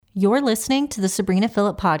You're listening to the Sabrina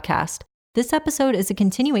Phillip podcast. This episode is a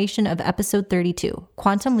continuation of episode 32,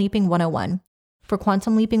 Quantum Leaping 101. For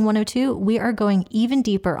Quantum Leaping 102, we are going even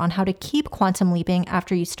deeper on how to keep quantum leaping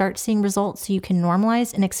after you start seeing results so you can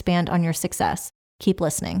normalize and expand on your success. Keep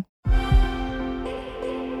listening.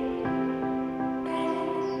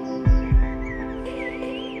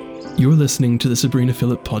 You're listening to the Sabrina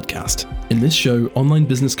Phillip podcast. In this show, online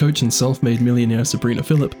business coach and self-made millionaire Sabrina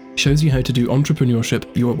Phillip shows you how to do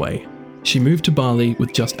entrepreneurship your way. She moved to Bali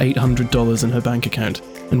with just $800 in her bank account,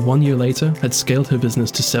 and 1 year later had scaled her business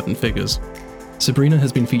to 7 figures. Sabrina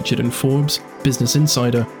has been featured in Forbes, Business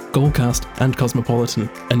Insider, Goalcast, and Cosmopolitan,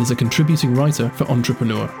 and is a contributing writer for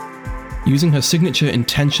Entrepreneur. Using her signature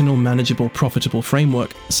intentional, manageable, profitable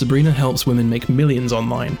framework, Sabrina helps women make millions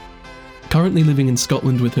online. Currently living in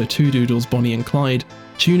Scotland with her 2 doodles, Bonnie and Clyde,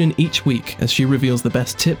 tune in each week as she reveals the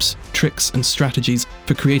best tips, tricks, and strategies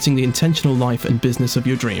for creating the intentional life and business of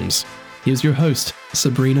your dreams. Here's your host,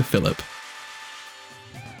 Sabrina Phillip.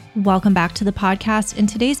 Welcome back to the podcast. In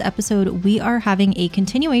today's episode, we are having a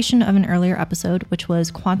continuation of an earlier episode, which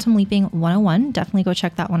was Quantum Leaping 101. Definitely go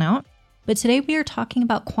check that one out. But today we are talking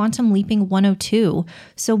about Quantum Leaping 102.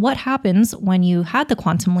 So what happens when you had the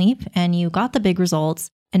quantum leap and you got the big results,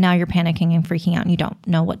 and now you're panicking and freaking out and you don't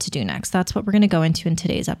know what to do next? That's what we're going to go into in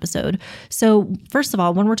today's episode. So first of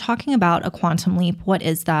all, when we're talking about a quantum leap, what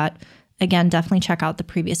is that? Again, definitely check out the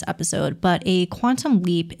previous episode. But a quantum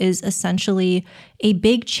leap is essentially a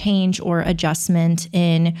big change or adjustment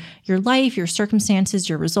in your life, your circumstances,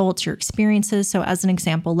 your results, your experiences. So as an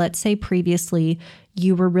example, let's say previously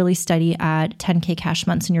you were really steady at 10K cash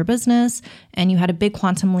months in your business and you had a big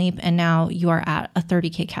quantum leap and now you are at a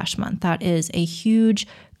 30K cash month. That is a huge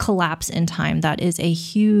collapse in time. That is a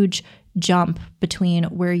huge jump between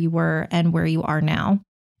where you were and where you are now.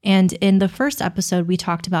 And in the first episode, we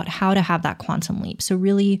talked about how to have that quantum leap. So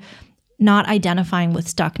really not identifying with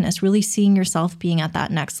stuckness, really seeing yourself being at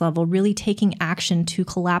that next level, really taking action to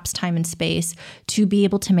collapse time and space to be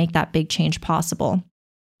able to make that big change possible.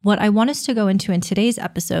 What I want us to go into in today's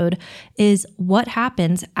episode is what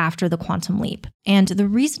happens after the quantum leap. And the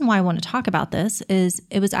reason why I want to talk about this is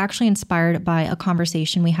it was actually inspired by a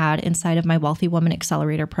conversation we had inside of my Wealthy Woman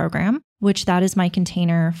Accelerator program, which that is my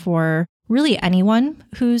container for really anyone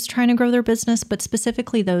who's trying to grow their business, but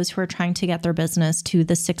specifically those who are trying to get their business to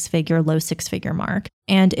the low six-figure mark.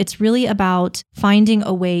 And it's really about finding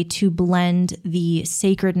a way to blend the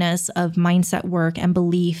sacredness of mindset work and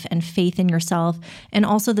belief and faith in yourself, and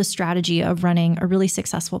also the strategy of running a really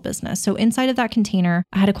successful business. So inside of that container,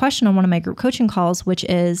 I had a question on one of my group coaching calls, which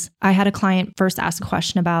is I had a client first ask a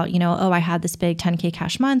question about, I had this big 10K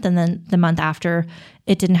cash month, and then the month after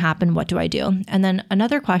it didn't happen. What do I do? And then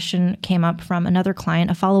another question came up from another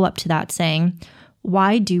client, a follow-up to that saying,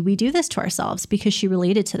 why do we do this to ourselves? Because she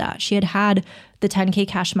related to that. She had the 10K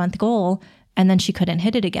cash month goal and then she couldn't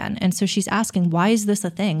hit it again. And so she's asking, why is this a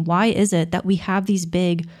thing? Why is it that we have these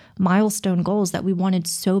big milestone goals that we wanted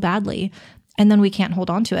so badly and then we can't hold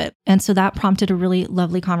on to it? And so that prompted a really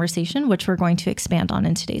lovely conversation, which we're going to expand on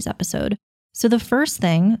in today's episode. So the first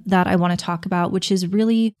thing that I want to talk about, which is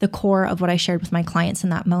really the core of what I shared with my clients in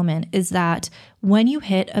that moment, is that when you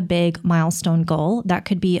hit a big milestone goal, that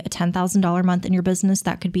could be a $10,000 month in your business,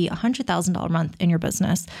 that could be a $100,000 month in your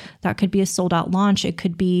business, that could be a sold out launch, it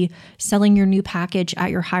could be selling your new package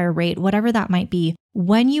at your higher rate, whatever that might be.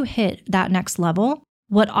 When you hit that next level,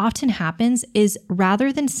 what often happens is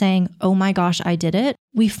rather than saying, oh my gosh, I did it,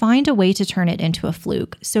 we find a way to turn it into a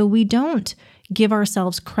fluke. So we don't give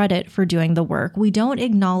ourselves credit for doing the work. We don't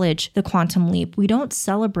acknowledge the quantum leap. We don't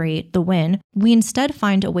celebrate the win. We instead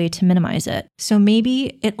find a way to minimize it. So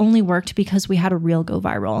maybe it only worked because we had a reel go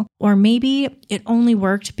viral, or maybe it only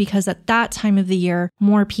worked because at that time of the year,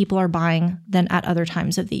 more people are buying than at other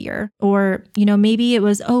times of the year. Or, maybe it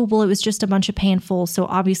was, it was just a bunch of painful, so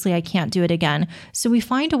obviously I can't do it again. So we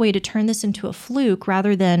find a way to turn this into a fluke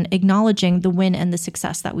rather than acknowledging the win and the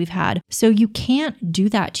success that we've had. So you can't do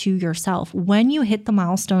that to yourself. When you hit the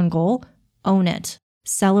milestone goal, own it,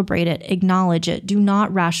 celebrate it, acknowledge it. Do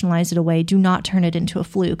not rationalize it away. Do not turn it into a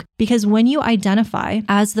fluke. Because when you identify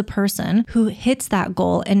as the person who hits that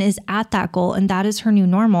goal and is at that goal, and that is her new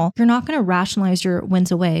normal, you're not going to rationalize your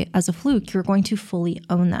wins away as a fluke. You're going to fully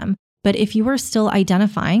own them. But if you are still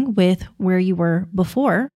identifying with where you were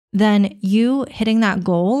before, then you hitting that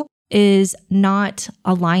goal is not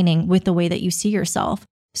aligning with the way that you see yourself.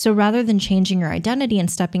 So rather than changing your identity and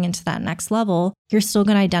stepping into that next level, you're still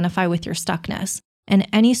going to identify with your stuckness. And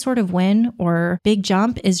any sort of win or big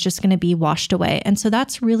jump is just going to be washed away. And so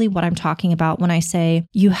that's really what I'm talking about when I say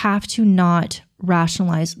you have to not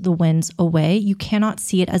rationalize the wins away. You cannot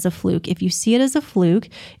see it as a fluke. If you see it as a fluke,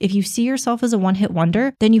 if you see yourself as a one-hit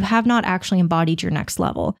wonder, then you have not actually embodied your next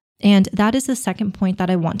level. And that is the second point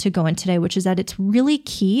that I want to go in today, which is that it's really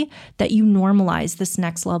key that you normalize this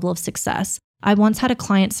next level of success. I once had a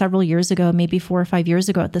client several years ago, maybe 4 or 5 years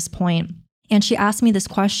ago at this point, and she asked me this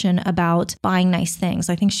question about buying nice things.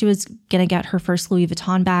 I think she was going to get her first Louis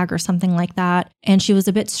Vuitton bag or something like that. And she was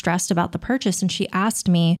a bit stressed about the purchase. And she asked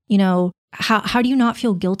me, how do you not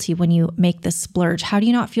feel guilty when you make this splurge? How do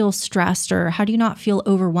you not feel stressed, or how do you not feel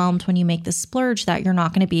overwhelmed when you make this splurge that you're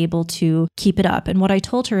not going to be able to keep it up? And what I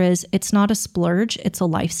told her is, it's not a splurge, it's a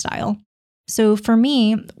lifestyle. So for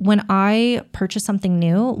me, when I purchase something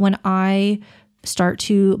new, when I start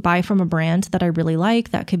to buy from a brand that I really like,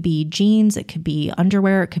 that could be jeans, it could be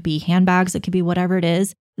underwear, it could be handbags, it could be whatever it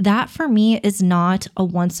is, that for me is not a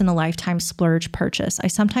once in a lifetime splurge purchase. I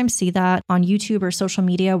sometimes see that on YouTube or social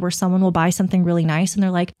media where someone will buy something really nice and they're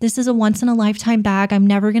like, this is a once in a lifetime bag. I'm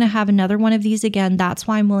never going to have another one of these again. That's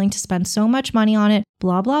why I'm willing to spend so much money on it.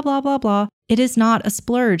 Blah, blah, blah, blah, blah. It is not a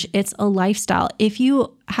splurge. It's a lifestyle. If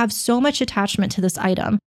you have so much attachment to this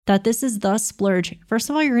item that this is the splurge, first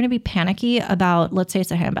of all, you're going to be panicky about, let's say it's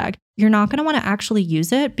a handbag. You're not going to want to actually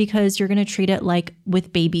use it because you're going to treat it like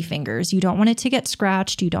with baby fingers. You don't want it to get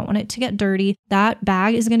scratched. You don't want it to get dirty. That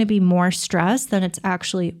bag is going to be more stress than it's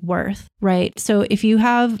actually worth, right? So if you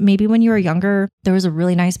have, maybe when you were younger, there was a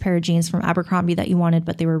really nice pair of jeans from Abercrombie that you wanted,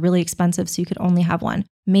 but they were really expensive, so you could only have one.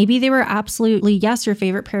 Maybe they were absolutely, yes, your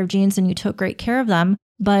favorite pair of jeans and you took great care of them.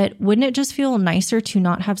 But wouldn't it just feel nicer to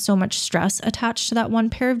not have so much stress attached to that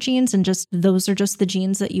one pair of jeans, and just those are just the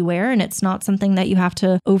jeans that you wear, and it's not something that you have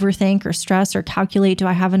to overthink or stress or calculate, do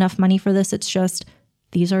I have enough money for this? It's just,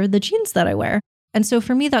 these are the jeans that I wear. And so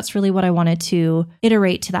for me, that's really what I wanted to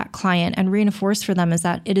iterate to that client and reinforce for them, is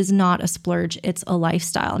that it is not a splurge, it's a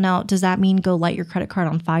lifestyle. Now, does that mean go light your credit card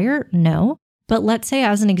on fire? No. But let's say,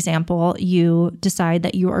 as an example, you decide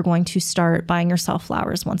that you are going to start buying yourself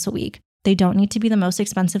flowers once a week. They don't need to be the most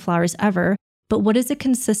expensive flowers ever, but what is a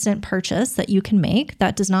consistent purchase that you can make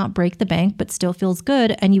that does not break the bank but still feels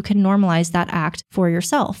good, and you can normalize that act for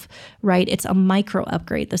yourself, right? It's a micro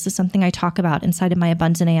upgrade. This is something I talk about inside of my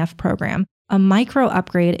Abundant AF program. A micro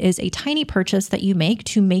upgrade is a tiny purchase that you make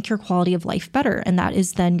to make your quality of life better, and that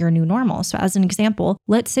is then your new normal. So as an example,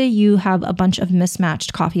 let's say you have a bunch of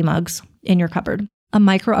mismatched coffee mugs in your cupboard. A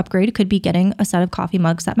micro upgrade could be getting a set of coffee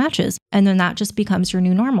mugs that matches, and then that just becomes your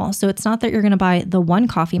new normal. So it's not that you're going to buy the one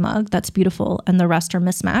coffee mug that's beautiful and the rest are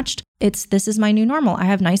mismatched. It's, this is my new normal. I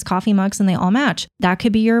have nice coffee mugs and they all match. That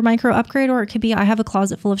could be your micro upgrade, or it could be, I have a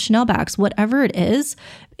closet full of Chanel bags. Whatever it is,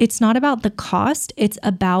 it's not about the cost. It's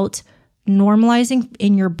about normalizing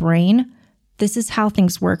in your brain, this is how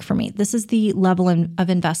things work for me. This is the level of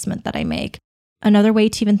investment that I make. Another way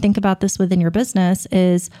to even think about this within your business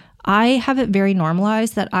is, I have it very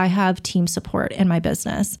normalized that I have team support in my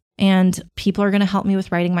business, and people are going to help me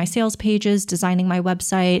with writing my sales pages, designing my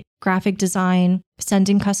website, graphic design,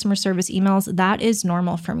 sending customer service emails. That is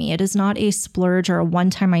normal for me. It is not a splurge or a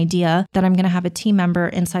one-time idea that I'm going to have a team member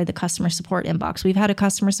inside the customer support inbox. We've had a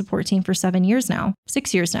customer support team for 6 years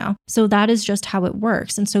now. So that is just how it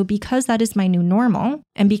works. And so because that is my new normal,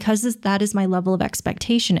 and because that is my level of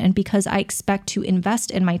expectation, and because I expect to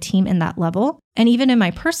invest in my team in that level, and even in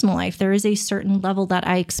my personal life, there is a certain level that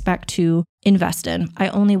I expect to invest in. I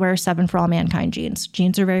only wear 7 For All Mankind jeans.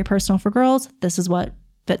 Jeans are very personal for girls. This is what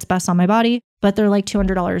fits best on my body, but they're like $200,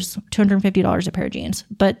 $250 a pair of jeans.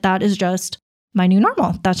 But that is just my new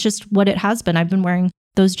normal. That's just what it has been. I've been wearing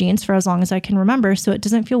those jeans for as long as I can remember. So it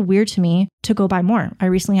doesn't feel weird to me to go buy more. I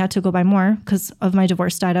recently had to go buy more because of my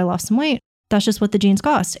divorce diet. I lost some weight. That's just what the jeans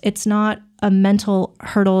cost. It's not a mental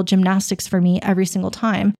hurdle gymnastics for me every single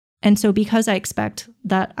time. And so because I expect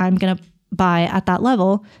that I'm going to buy at that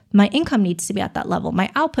level, my income needs to be at that level.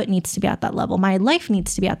 My output needs to be at that level. My life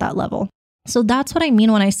needs to be at that level. So that's what I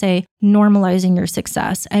mean when I say normalizing your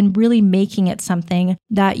success and really making it something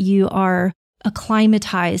that you are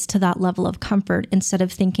acclimatized to that level of comfort, instead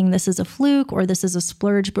of thinking this is a fluke or this is a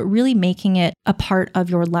splurge, but really making it a part of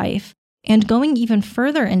your life. And going even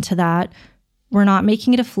further into that, we're not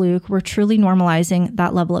making it a fluke. We're truly normalizing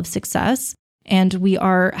that level of success. And we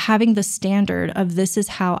are having the standard of, this is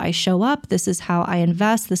how I show up. This is how I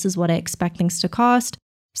invest. This is what I expect things to cost.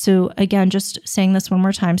 So again, just saying this one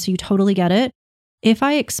more time so you totally get it. If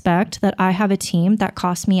I expect that I have a team that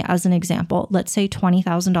costs me, as an example, let's say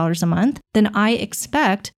 $20,000 a month, then I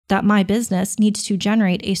expect that my business needs to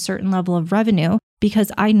generate a certain level of revenue,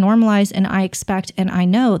 because I normalize and I expect and I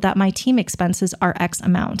know that my team expenses are X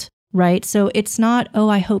amount, right? So it's not, oh,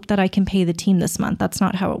 I hope that I can pay the team this month. That's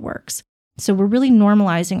not how it works. So we're really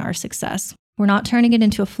normalizing our success. We're not turning it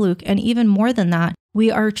into a fluke. And even more than that,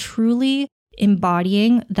 we are truly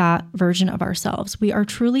embodying that version of ourselves. We are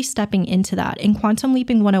truly stepping into that. In Quantum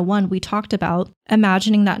Leaping 101, we talked about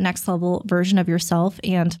imagining that next level version of yourself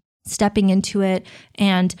and stepping into it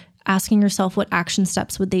and asking yourself what action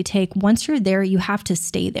steps would they take. Once you're there, you have to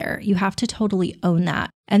stay there. You have to totally own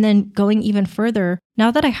that. And then going even further,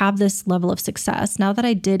 now that I have this level of success, now that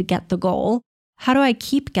I did get the goal, how do I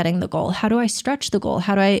keep getting the goal? How do I stretch the goal?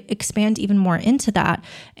 How do I expand even more into that?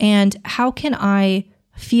 And how can I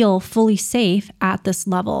feel fully safe at this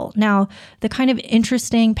level? Now, the kind of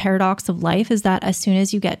interesting paradox of life is that as soon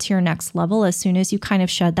as you get to your next level, as soon as you kind of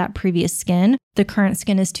shed that previous skin, the current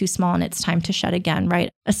skin is too small and it's time to shed again, right?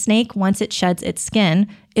 A snake, once it sheds its skin,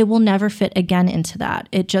 it will never fit again into that.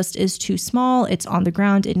 It just is too small. It's on the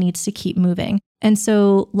ground. It needs to keep moving. And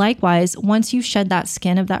so likewise, once you shed that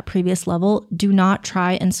skin of that previous level, do not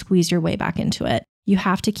try and squeeze your way back into it. You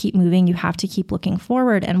have to keep moving. You have to keep looking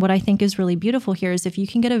forward. And what I think is really beautiful here is if you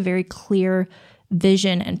can get a very clear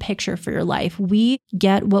vision and picture for your life, we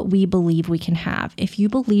get what we believe we can have. If you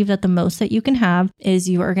believe that the most that you can have is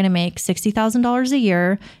you are going to make $60,000 a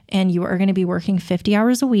year and you are going to be working 50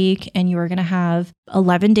 hours a week and you are going to have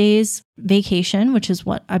 11 days vacation, which is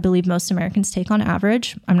what I believe most Americans take on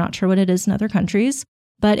average. I'm not sure what it is in other countries.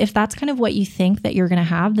 But if that's kind of what you think that you're going to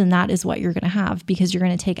have, then that is what you're going to have because you're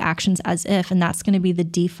going to take actions as if, and that's going to be the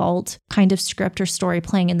default kind of script or story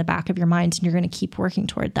playing in the back of your mind, and you're going to keep working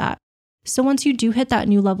toward that. So once you do hit that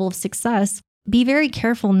new level of success, be very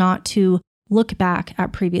careful not to look back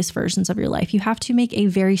at previous versions of your life. You have to make a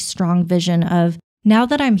very strong vision of, now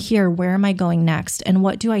that I'm here, where am I going next? And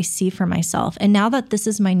what do I see for myself? And now that this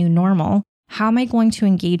is my new normal, how am I going to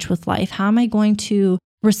engage with life? How am I going to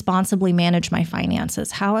responsibly manage my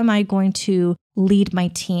finances? How am I going to lead my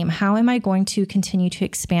team? How am I going to continue to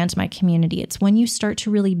expand my community? It's when you start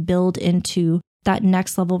to really build into that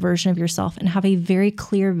next level version of yourself and have a very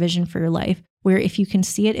clear vision for your life, where if you can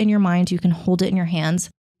see it in your mind, you can hold it in your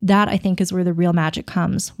hands. That, I think, is where the real magic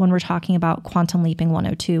comes when we're talking about Quantum Leaping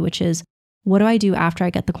 102, which is, what do I do after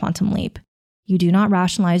I get the quantum leap? You do not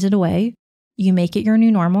rationalize it away. You make it your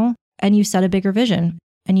new normal and you set a bigger vision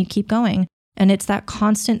and you keep going. And it's that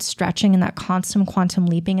constant stretching and that constant quantum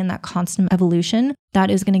leaping and that constant evolution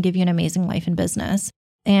that is going to give you an amazing life in business.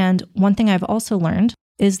 And one thing I've also learned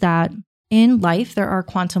is that in life, there are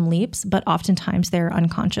quantum leaps, but oftentimes they're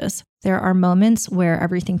unconscious. There are moments where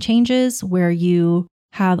everything changes, where you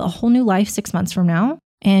have a whole new life 6 months from now,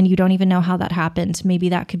 and you don't even know how that happened. Maybe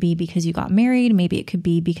that could be because you got married. Maybe it could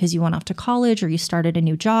be because you went off to college or you started a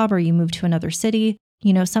new job or you moved to another city.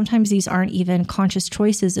 You know, sometimes these aren't even conscious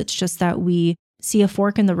choices. It's just that we see a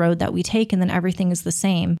fork in the road that we take and then everything is the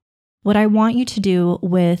same. What I want you to do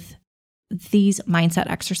with these mindset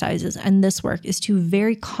exercises and this work is to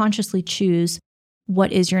very consciously choose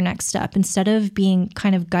what is your next step. Instead of being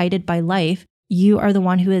kind of guided by life, you are the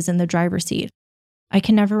one who is in the driver's seat. I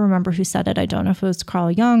can never remember who said it. I don't know if it was Carl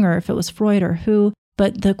Jung or if it was Freud or who,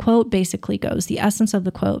 but the quote basically goes, the essence of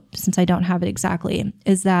the quote, since I don't have it exactly,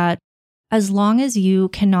 is that as long as you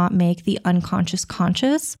cannot make the unconscious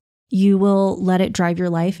conscious, you will let it drive your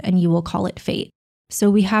life and you will call it fate. So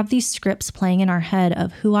we have these scripts playing in our head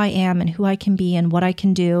of who I am and who I can be and what I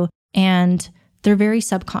can do. And they're very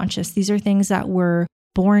subconscious. These are things that were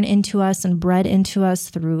born into us and bred into us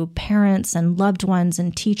through parents and loved ones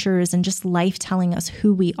and teachers and just life telling us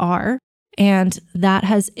who we are. And that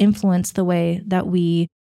has influenced the way that we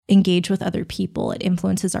engage with other people. It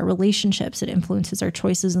influences our relationships. It influences our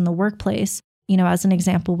choices in the workplace. You know, as an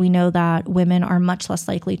example, we know that women are much less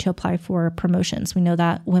likely to apply for promotions. We know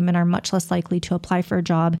that women are much less likely to apply for a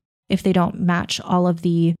job if they don't match all of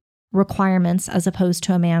the requirements, as opposed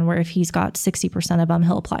to a man where if he's got 60% of them,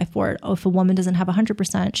 he'll apply for it. Oh, if a woman doesn't have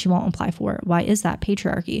 100%, she won't apply for it. Why is that?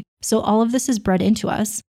 Patriarchy. So all of this is bred into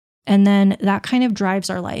us. And then that kind of drives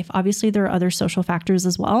our life. Obviously, there are other social factors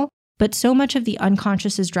as well, but so much of the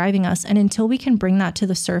unconscious is driving us. And until we can bring that to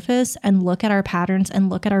the surface and look at our patterns and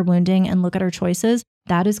look at our wounding and look at our choices,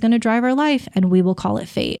 that is going to drive our life and we will call it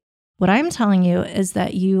fate. What I'm telling you is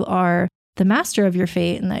that you are the master of your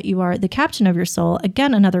fate and that you are the captain of your soul.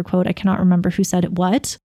 Again, another quote, I cannot remember who said it,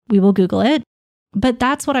 what. We will Google it. But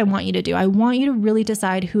that's what I want you to do. I want you to really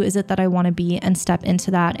decide who is it that I want to be and step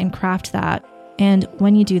into that and craft that. And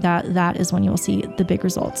when you do that, that is when you will see the big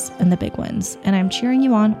results and the big wins. And I'm cheering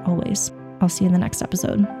you on always. I'll see you in the next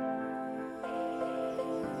episode.